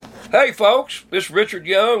Hey folks, this is Richard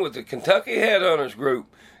Young with the Kentucky Headhunters Group.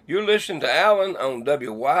 You're listening to Alan on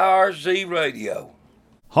WYRZ Radio.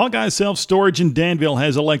 Hawkeye Self-Storage in Danville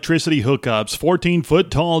has electricity hookups, 14-foot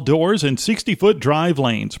tall doors, and 60-foot drive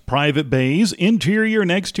lanes, private bays, interior and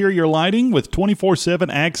exterior lighting with 24/7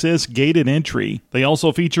 access gated entry. They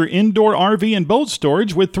also feature indoor RV and boat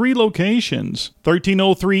storage with 3 locations.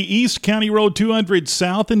 1303 East County Road 200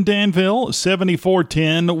 South in Danville,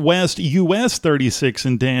 7410 West US 36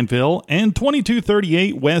 in Danville, and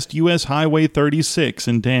 2238 West US Highway 36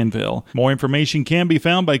 in Danville. More information can be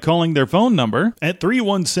found by calling their phone number at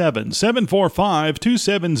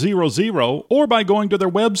 317-745-2700 or by going to their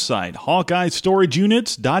website,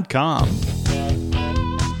 HawkeyeStorageUnits.com.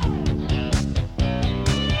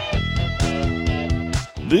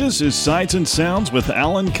 This is Sights and Sounds with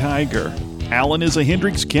Alan Kiger. Alan is a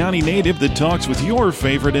Hendricks County native that talks with your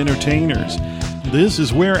favorite entertainers. This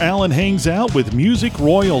is where Alan hangs out with music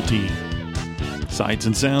royalty. Sights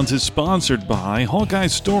and Sounds is sponsored by Hawkeye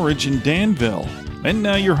Storage in Danville. And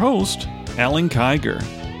now your host, Alan Kiger.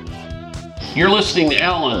 You're listening to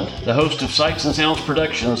Alan, the host of Sights and Sounds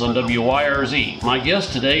Productions on WYRZ. My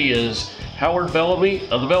guest today is Howard Bellamy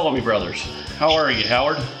of the Bellamy Brothers. How are you,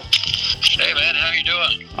 Howard? Hey, man, how you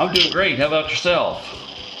doing? I'm doing great. How about yourself?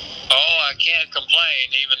 Oh, I can't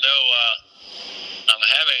complain, even though I'm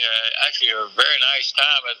having actually a very nice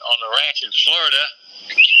time on the ranch in Florida.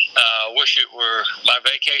 I wish it were, my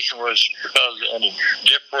vacation was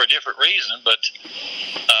for a different reason, but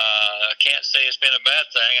I can't say it's been a bad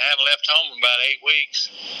thing. I haven't left home in about 8 weeks.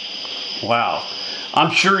 Wow.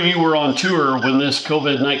 I'm sure you were on tour when this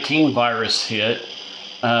COVID-19 virus hit.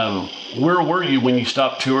 Where were you when you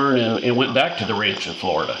stopped touring and went back to the ranch in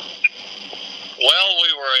Florida? Well,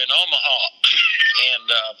 we were in Omaha,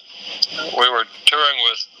 and we were touring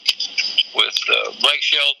with Blake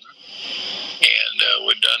Shelton. And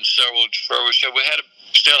we'd done several shows. We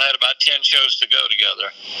still had about 10 shows to go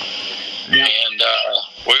together. Yeah. And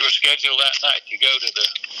we were scheduled that night to go to the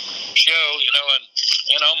show,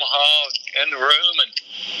 in Omaha, in the room, and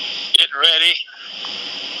getting ready.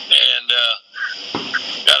 And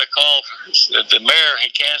got a call that the mayor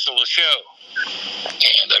had canceled the show.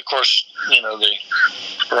 And, of course, the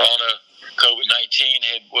corona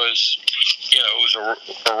COVID-19 was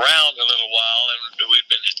around a little while, and we'd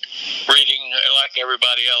been reading like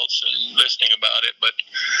everybody else and listening about it, but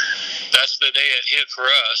that's the day it hit for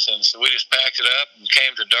us, and so we just packed it up and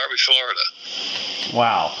came to Darby, Florida.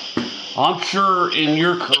 Wow. I'm sure in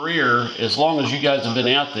your career, as long as you guys have been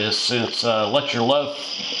at this, since Let Your Love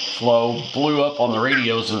Flow blew up on the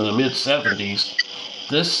radios in the mid-'70s,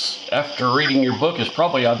 this, after reading your book, is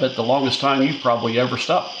probably, I bet, the longest time you've probably ever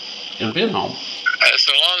stopped and been home. It's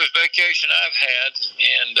the longest vacation I've had,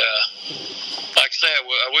 and like I say,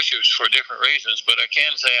 I wish it was for different reasons, but I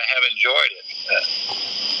can say I have enjoyed it.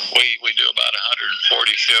 We do about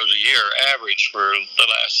 140 shows a year, average, for the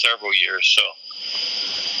last several years, so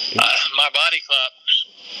my body clock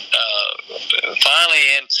finally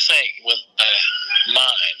in sync with my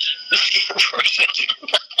mind.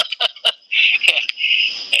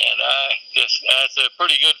 And that's a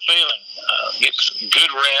pretty good feeling. Get some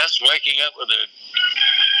good rest, waking up going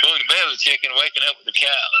to bed with the chicken, waking up with the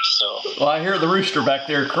cows. So. Well, I hear the rooster back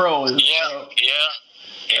there crowing. Yeah.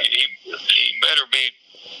 He better be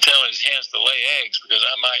telling his hens to lay eggs, because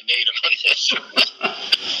I might need them on this.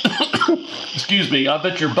 Excuse me, I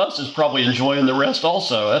bet your bus is probably enjoying the rest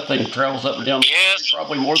also. That thing travels up and down the street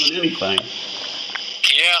probably more than anything.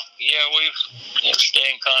 Yeah, we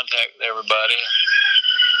stay in contact with everybody.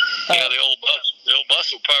 The old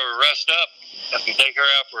bus will probably rest up if you take her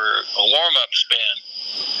out for a warm-up spin.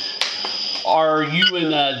 Are you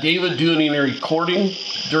and David doing any recording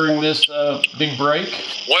during this big break?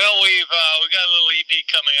 Well, we got a little EP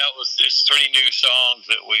coming out with these 3 new songs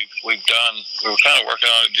that we've done. We were kind of working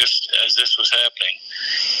on it just as this was happening,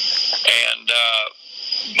 and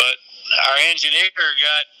but our engineer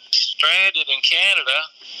got stranded in Canada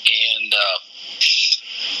and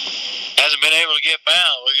hasn't been able to get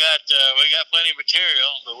bound. We got plenty of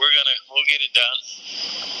material, but we'll get it done.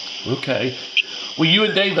 Okay. Well, you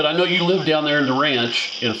and David, I know you live down there in the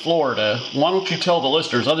ranch in Florida. Why don't you tell the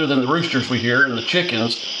listeners, other than the roosters we hear and the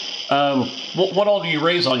chickens, what all do you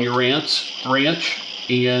raise on your ranch,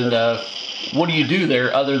 and what do you do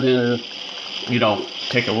there other than,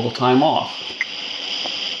 take a little time off?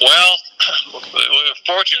 Well, we're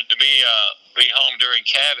fortunate to be home during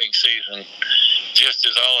calving season, just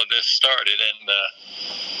as all of this started, and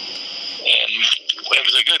it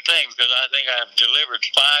was a good thing because I think I've delivered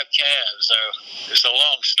 5 calves. So it's a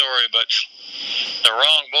long story, but the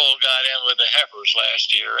wrong bull got in with the heifers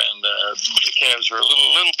last year, and the calves were a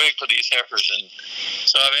little big for these heifers, and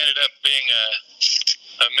so I've ended up being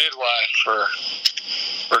a midwife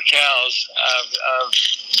for cows. I've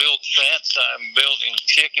built fence. I'm building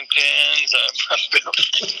chicken pens. I'm building,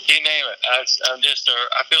 you name it. I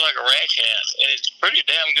feel like a ranch hand, and it's a pretty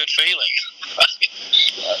damn good feeling.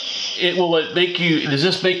 Does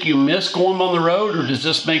this make you miss going on the road, or does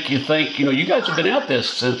this make you think, you guys have been at this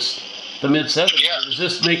since the mid-70s? Yeah. Does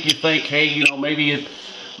this make you think, hey, maybe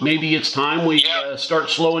it's time we start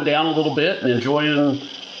slowing down a little bit and enjoying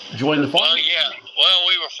the fall? Well, yeah. Well,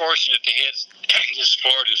 we were fortunate to hit this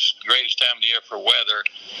Florida's greatest time of the year for weather.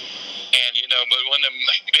 And, but when the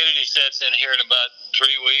humidity sets in here in about 3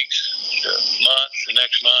 weeks, the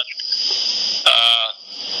next month,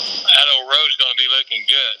 that old road's going to be looking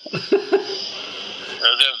good.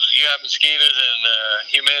 You have mosquitoes and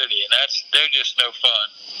humidity, and they're just no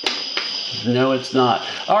fun. No, it's not.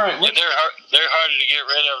 All right. And they're harder to get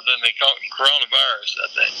rid of than the coronavirus, I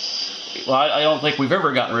think. Well, I don't think we've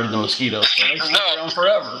ever gotten rid of the mosquitoes. So they stick around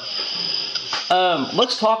forever.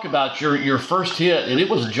 Let's talk about your first hit, and it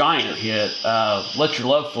was a giant hit, Let Your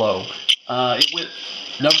Love Flow. It went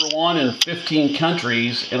 #1 in 15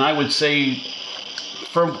 countries, and I would say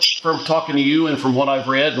from talking to you and from what I've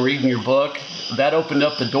read and reading your book, that opened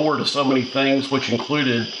up the door to so many things, which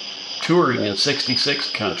included touring in 66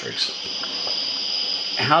 countries.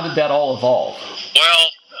 How did that all evolve?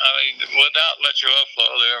 Well, without Let Your Love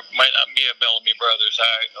Flow, there might not be a Bellamy Brothers.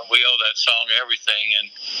 We owe that song everything,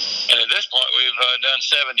 and at this point, we've done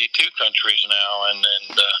 72 countries now, and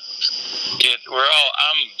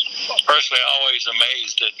I'm personally always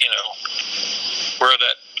amazed at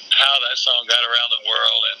how that song got around the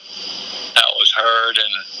world and how it was heard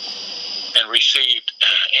and received,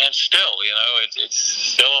 and still, it's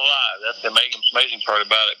still alive. That's the amazing part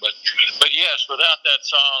about it. But yes, without that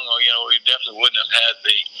song, we definitely wouldn't have had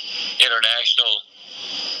the international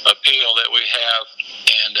appeal that we have,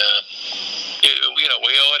 and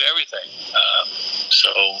we owe it everything.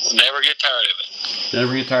 So never get tired of it.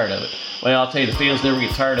 Never get tired of it. Well, I'll tell you, the fans never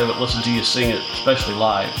get tired of it. Listen to you sing it, especially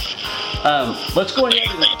live. Let's go ahead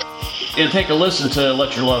and take a listen to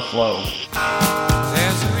Let Your Love Flow.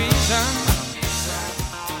 There's a reason.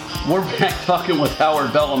 We're back talking with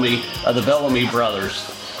Howard Bellamy of the Bellamy Brothers.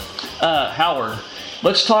 Howard,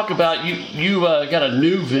 let's talk about you got a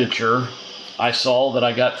new venture I saw that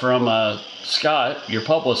I got from Scott, your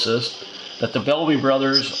publicist, that the Bellamy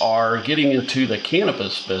Brothers are getting into the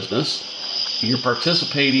cannabis business. You're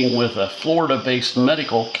participating with a Florida-based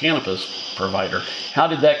medical cannabis provider. How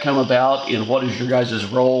did that come about, and what is your guys'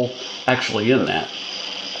 role actually in that?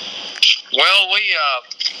 Well, we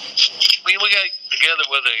got together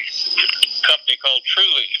with a company called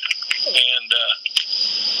TrueLeaf, and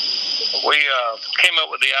we came up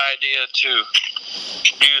with the idea to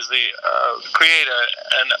use create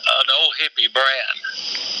an old hippie brand,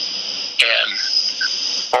 and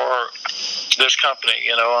for this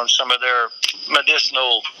company, on some of their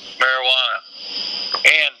medicinal marijuana,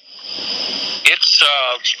 and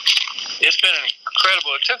it's been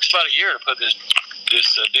incredible. It took us about a year to put this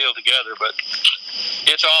deal together, but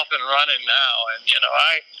it's off and running now. And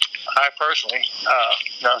I personally,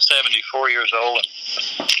 I'm 74 years old,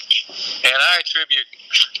 and I attribute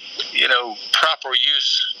proper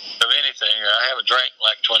use of anything. I haven't drank in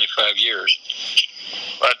like 25 years,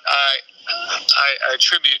 but I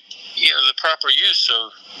attribute the proper use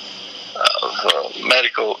of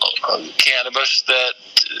medical cannabis, that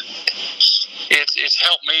it's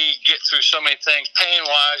helped me get through so many things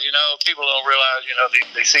pain-wise. People don't realize,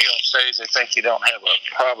 they see you on stage, they think you don't have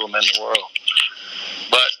a problem in the world.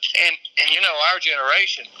 But, and our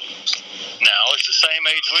generation now is the same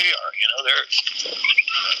age we are. They're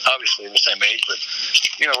obviously the same age, but,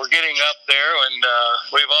 we're getting up there, and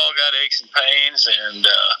we've all got aches and pains, and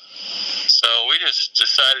so we just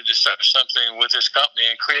decided to start something with this company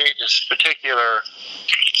and create this particular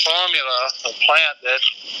formula, a plant that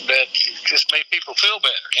just made people feel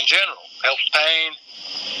better in general, helps pain,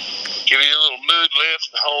 give you a little mood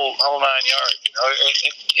lift, the whole 9 yards.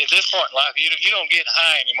 At this point in life, you don't get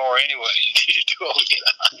high anymore anyway. You too old to get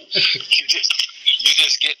high. You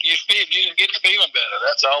just get feeling better.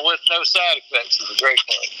 That's all, with no side effects. Is the great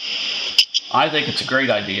part. I think it's a great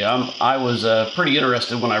idea. I was pretty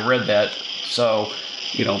interested when I read that. So,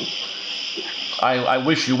 I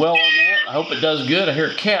wish you well on that. I hope it does good. I hear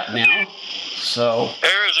a cat now. So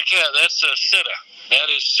there is a cat. That's Sitta. That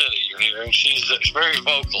is Sitta you're hearing. She's very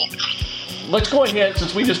vocal. Let's go ahead,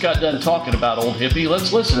 since we just got done talking about Old Hippie,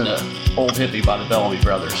 let's listen to Old Hippie by the Bellamy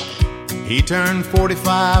Brothers. He turned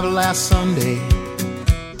 45 last Sunday.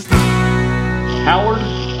 Howard,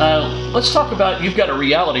 let's talk about, you've got a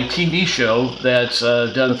reality TV show that's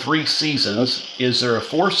done 3 seasons. Is there a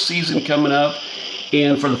 4th season coming up?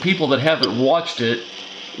 And for the people that haven't watched it,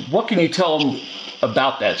 what can you tell them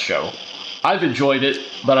about that show? I've enjoyed it,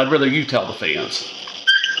 but I'd rather you tell the fans.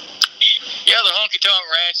 Yeah, the Honky Tonk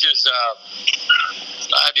Ranch is the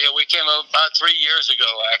idea. We came up about 3 years ago,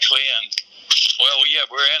 actually, and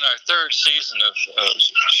we're in our 3rd season of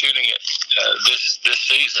shooting it this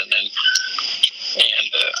season, and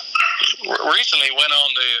recently went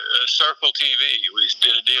on the Circle TV. We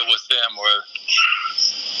did a deal with them where,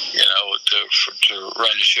 to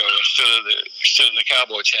run the show instead of the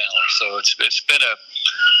Cowboy Channel. So it's been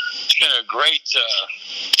a great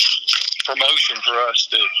promotion for us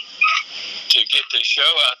to get this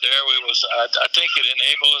show out there. I think it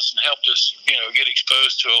enabled us and helped us, get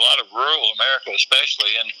exposed to a lot of rural America,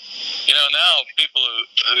 especially. And now people who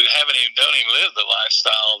don't even live the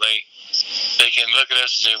lifestyle, they can look at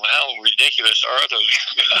us and say, well, how ridiculous are those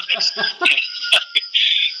guys?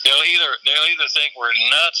 They'll either think we're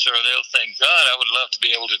nuts, or they'll think, God, I would love to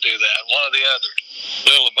be able to do that. One or the other, a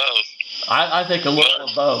little of both. I think a little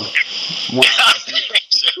of both.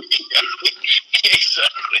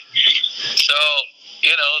 Exactly. So,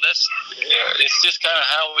 it's just kind of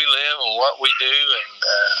how we live and what we do, and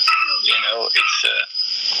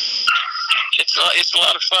it's a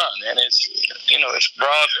lot of fun, and it's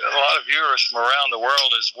brought a lot of viewers from around the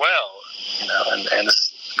world as well, and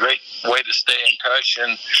it's a great way to stay in touch,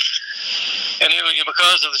 and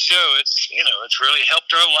because of the show, it's really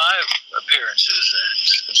helped our live appearances.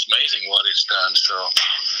 It's amazing what it's done. So,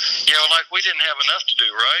 like we didn't have enough to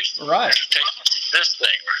do, right? Right. Take this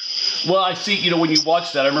thing. Well, I see. When you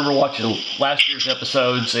watch that, I remember watching last year's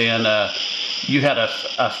episodes, and you had a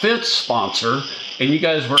fence sponsor, and you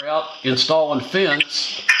guys were out installing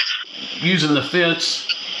fence, using the fence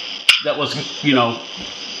that was,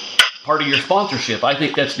 part of your sponsorship. I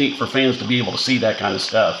think that's neat for fans to be able to see that kind of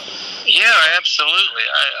stuff. Yeah, absolutely.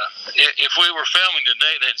 If we were filming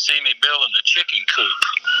today, they'd see me building the chicken coop.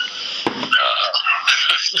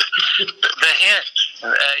 The hint,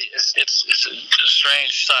 it's a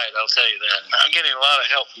strange sight, I'll tell you that. I'm getting a lot of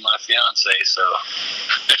help from my fiance, so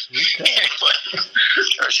anyway,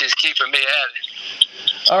 she's keeping me at it.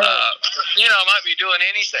 All right. I might be doing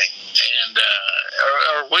anything, and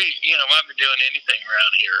or we, might be doing anything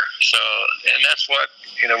around here. So, and that's what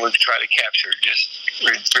we try to capture, just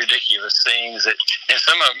ridiculous things that, and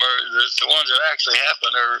some of them are the ones that actually happen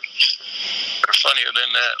are funnier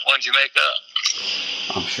than the ones you make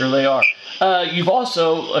up. I'm sure they are. You've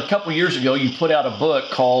also, a couple years ago, you put out a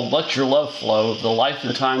book called Let Your Love Flow, The Life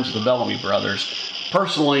and Times of the Bellamy Brothers.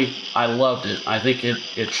 Personally, I loved it. I think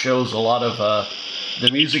it shows a lot of the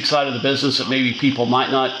music side of the business that maybe people might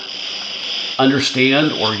not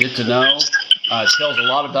understand or get to know. It tells a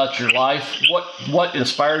lot about your life. What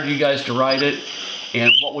inspired you guys to write it,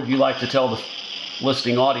 and what would you like to tell the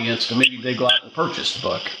listening audience to maybe they go out and purchase the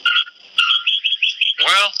book?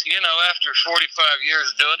 Well, after 45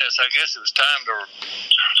 years of doing this, I guess it was time to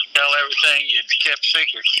tell everything you'd kept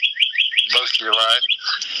secret most of your life.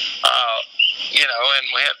 And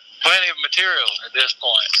we had plenty of material at this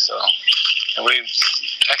point, so, and we've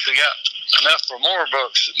actually got enough for more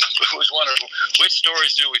books. We was wondering, which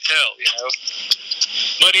stories do we tell,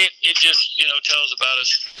 But it just, tells about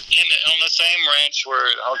us on the same ranch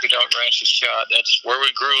where the Honky Tonk Ranch is shot. That's where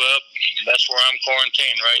we grew up. That's where I'm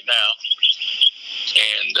quarantined right now.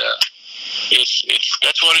 And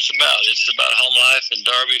that's what it's about. It's about home life in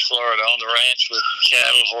Darby, Florida, on the ranch with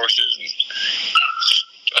cattle, horses, and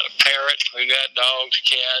a parrot. We got dogs,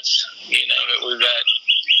 cats, you name it. We've got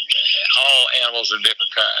all animals of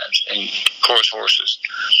different kinds, and of course horses.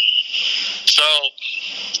 So,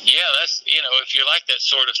 that's if you like that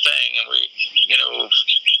sort of thing, and we,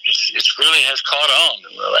 it really has caught on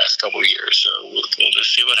in the last couple of years. So we'll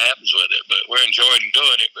just see what happens with it. But we're enjoying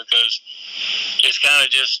doing it because it's kind of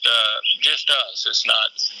just us. It's not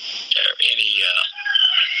any,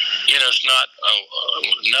 it's not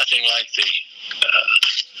nothing like the.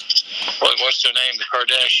 What's their name? The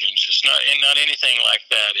Kardashians. It's not anything like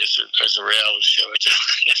that. It's a reality show. It's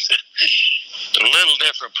a little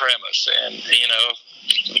different premise, and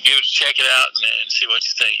check it out and see what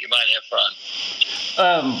you think. You might have fun.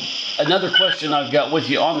 Another question I've got with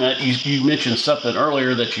you on that. You mentioned something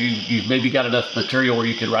earlier that you maybe got enough material where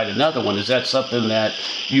you could write another one. Is that something that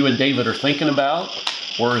you and David are thinking about,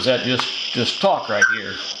 or is that just talk right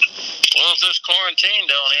here? Well, if this quarantine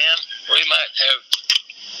don't end, we might have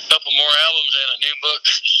couple more albums and a new book.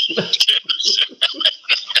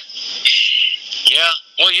 Yeah.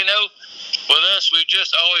 Well, with us, we're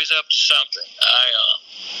just always up to something.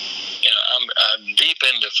 I'm deep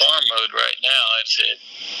into farm mode right now. And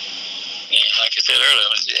like I said earlier,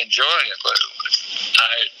 I'm enjoying it, but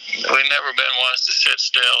we've never been ones to sit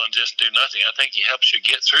still and just do nothing. I think he helps you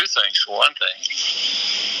get through things, for one thing,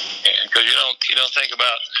 because you don't think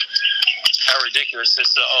about how ridiculous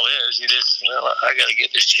this all is. You just, I got to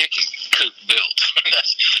get this chicken coop built.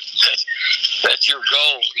 that's your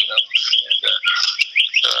goal, And,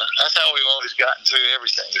 that's how we've always gotten through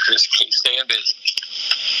everything. Just keep staying busy.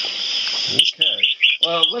 Okay.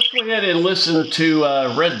 Well, let's go ahead and listen to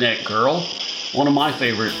Redneck Girl, one of my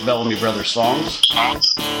favorite Bellamy Brothers songs.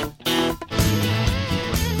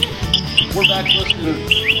 We're back listening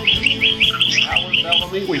to Howard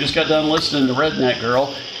Bellamy. We just got done listening to Redneck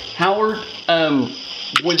Girl. Howard,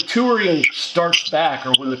 when touring starts back,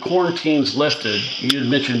 or when the quarantine's lifted, you had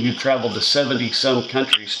mentioned you traveled to 70-some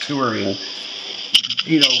countries touring.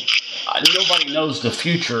 Nobody knows the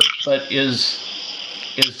future, but is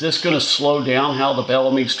this going to slow down how the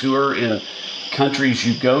Bellamy's tour in countries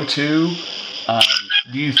you go to?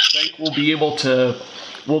 Do you think we'll be able to,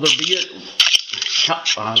 will there be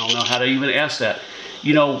I don't know how to even ask that.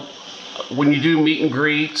 When you do meet and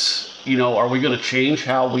greets, are we going to change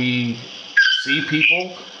how we see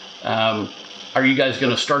people? Are you guys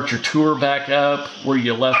going to start your tour back up where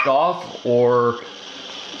you left off, or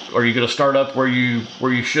are you going to start up where you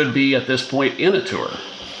should be at this point in a tour?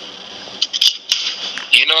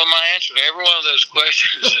 My answer to every one of those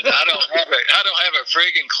questions is I don't have a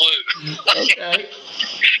friggin' clue. Okay.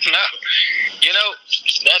 No,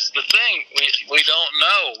 that's the thing. We don't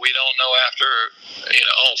know. We don't know after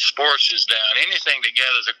all sports is down. Anything that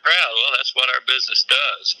gathers a crowd, well, that's what our business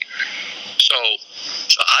does. So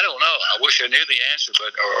I don't know. I wish I knew the answer,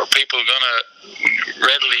 but are people going to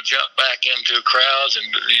readily jump back into crowds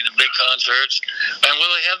and big concerts? And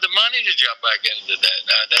will they have the money to jump back into that?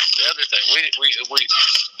 That's the other thing.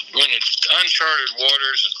 We're in uncharted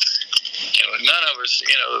waters, and none of us,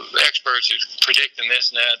 experts are predicting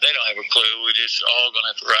this and that. They don't have a clue. We're just all going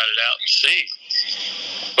to have to ride it out and see.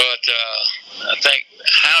 But I think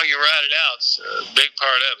how you ride it out is a big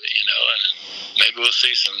part of it, and maybe we'll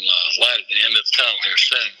see some light at the end of the tunnel here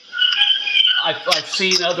soon. I've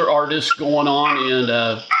seen other artists going on and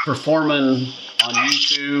performing on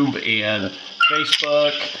YouTube and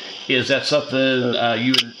Facebook. Is that something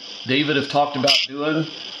you and David have talked about doing?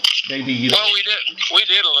 Maybe Well, we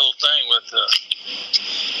did a little thing with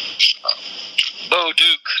Bo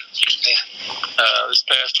Duke this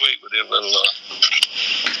past week. We did a little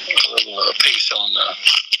piece on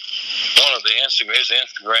one of the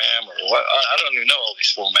Instagram or what. I don't even know all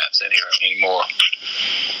these formats in here anymore.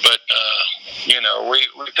 But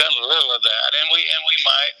we've done a little of that, and we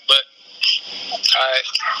might, but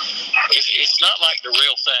it's not like the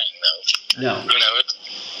real thing, though. No.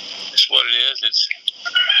 It's what it is. It's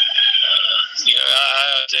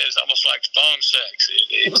I say it's almost like phone sex.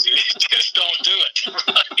 You just don't do it. You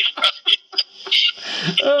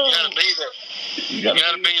gotta be there. You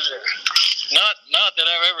gotta be there. Not that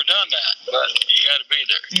I've ever done that, but you gotta be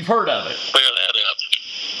there. You've heard of it. Clear that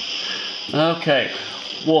up. Okay.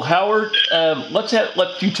 Well, Howard, let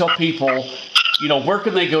you tell people, where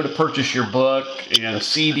can they go to purchase your book and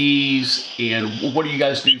CDs, and what do you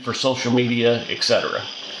guys do for social media, etc.?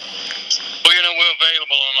 Well, we're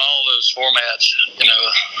available on all those formats,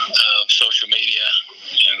 social media,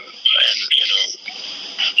 and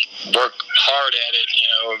work hard at it,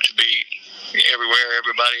 to be everywhere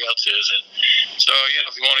everybody else is. And so,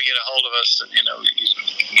 if you want to get a hold of us, you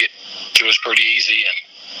can get to us pretty easy. And,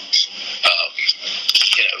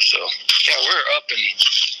 we're up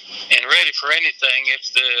and ready for anything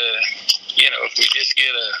if if we just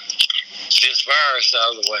get this virus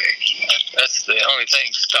out of the way. That's the only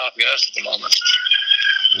thing stopping us at the moment.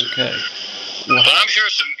 Okay. Well, but I'm sure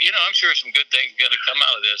some good things are going to come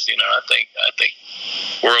out of this. I think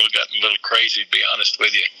the world got a little crazy, to be honest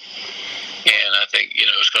with you. And I think,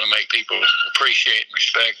 it's going to make people appreciate and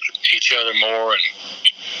respect each other more, and,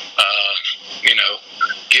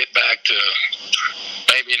 get back to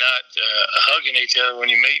maybe not hugging each other when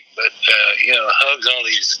you meet, but, hugs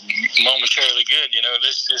only is momentarily good.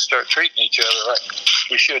 Let's just start treating each other like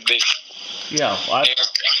we should be. Yeah,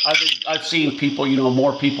 I've seen people,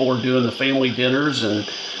 more people are doing the family dinners, and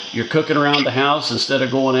you're cooking around the house instead of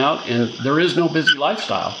going out, and there is no busy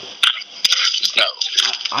lifestyle. No.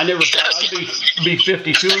 I never thought I'd be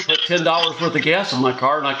 52 and put $10 worth of gas in my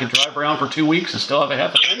car, and I could drive around for 2 weeks and still have a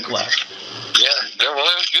half a tank left. Yeah, well,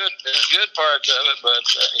 there's good parts of it, but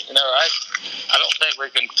I don't think we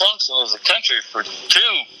can function as a country for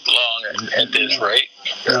too long at this rate.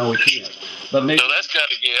 No, we can't. But maybe So that's got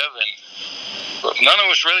to give, but none of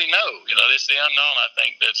us really know. It's the unknown, I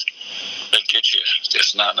think, that gets you,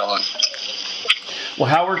 just not knowing. Well,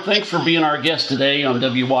 Howard, thanks for being our guest today on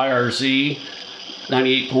WYRZ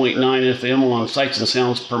 98.9 FM on Sights and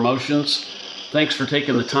Sounds Promotions. Thanks for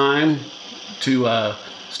taking the time to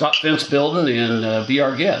stop fence building and be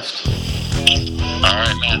our guest. All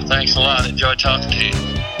right, man. Thanks a lot. Enjoy talking to you.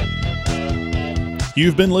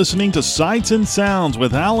 You've been listening to Sights and Sounds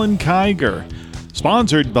with Alan Kiger,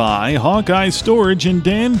 sponsored by Hawkeye Storage in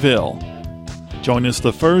Danville. Join us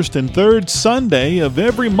the first and third Sunday of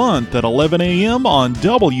every month at 11 a.m. on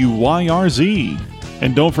WYRZ.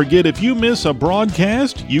 And don't forget, if you miss a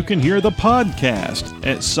broadcast, you can hear the podcast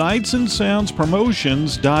at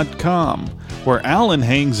sightsandsoundspromotions.com, where Alan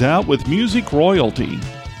hangs out with music royalty.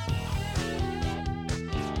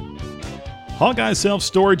 Hawkeye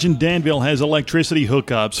Self-Storage in Danville has electricity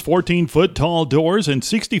hookups, 14-foot tall doors, and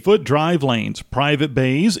 60-foot drive lanes, private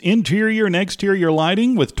bays, interior and exterior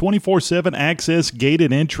lighting with 24/7 access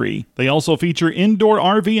gated entry. They also feature indoor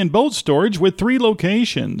RV and boat storage with 3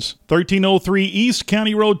 locations. 1303 East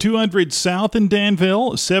County Road 200 South in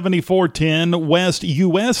Danville, 7410 West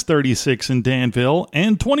US 36 in Danville,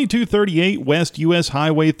 and 2238 West US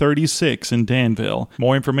Highway 36 in Danville.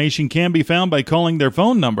 More information can be found by calling their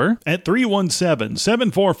phone number at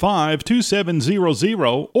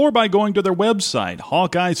 317-745-2700 or by going to their website,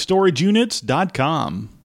 HawkeyeStorageUnits.com.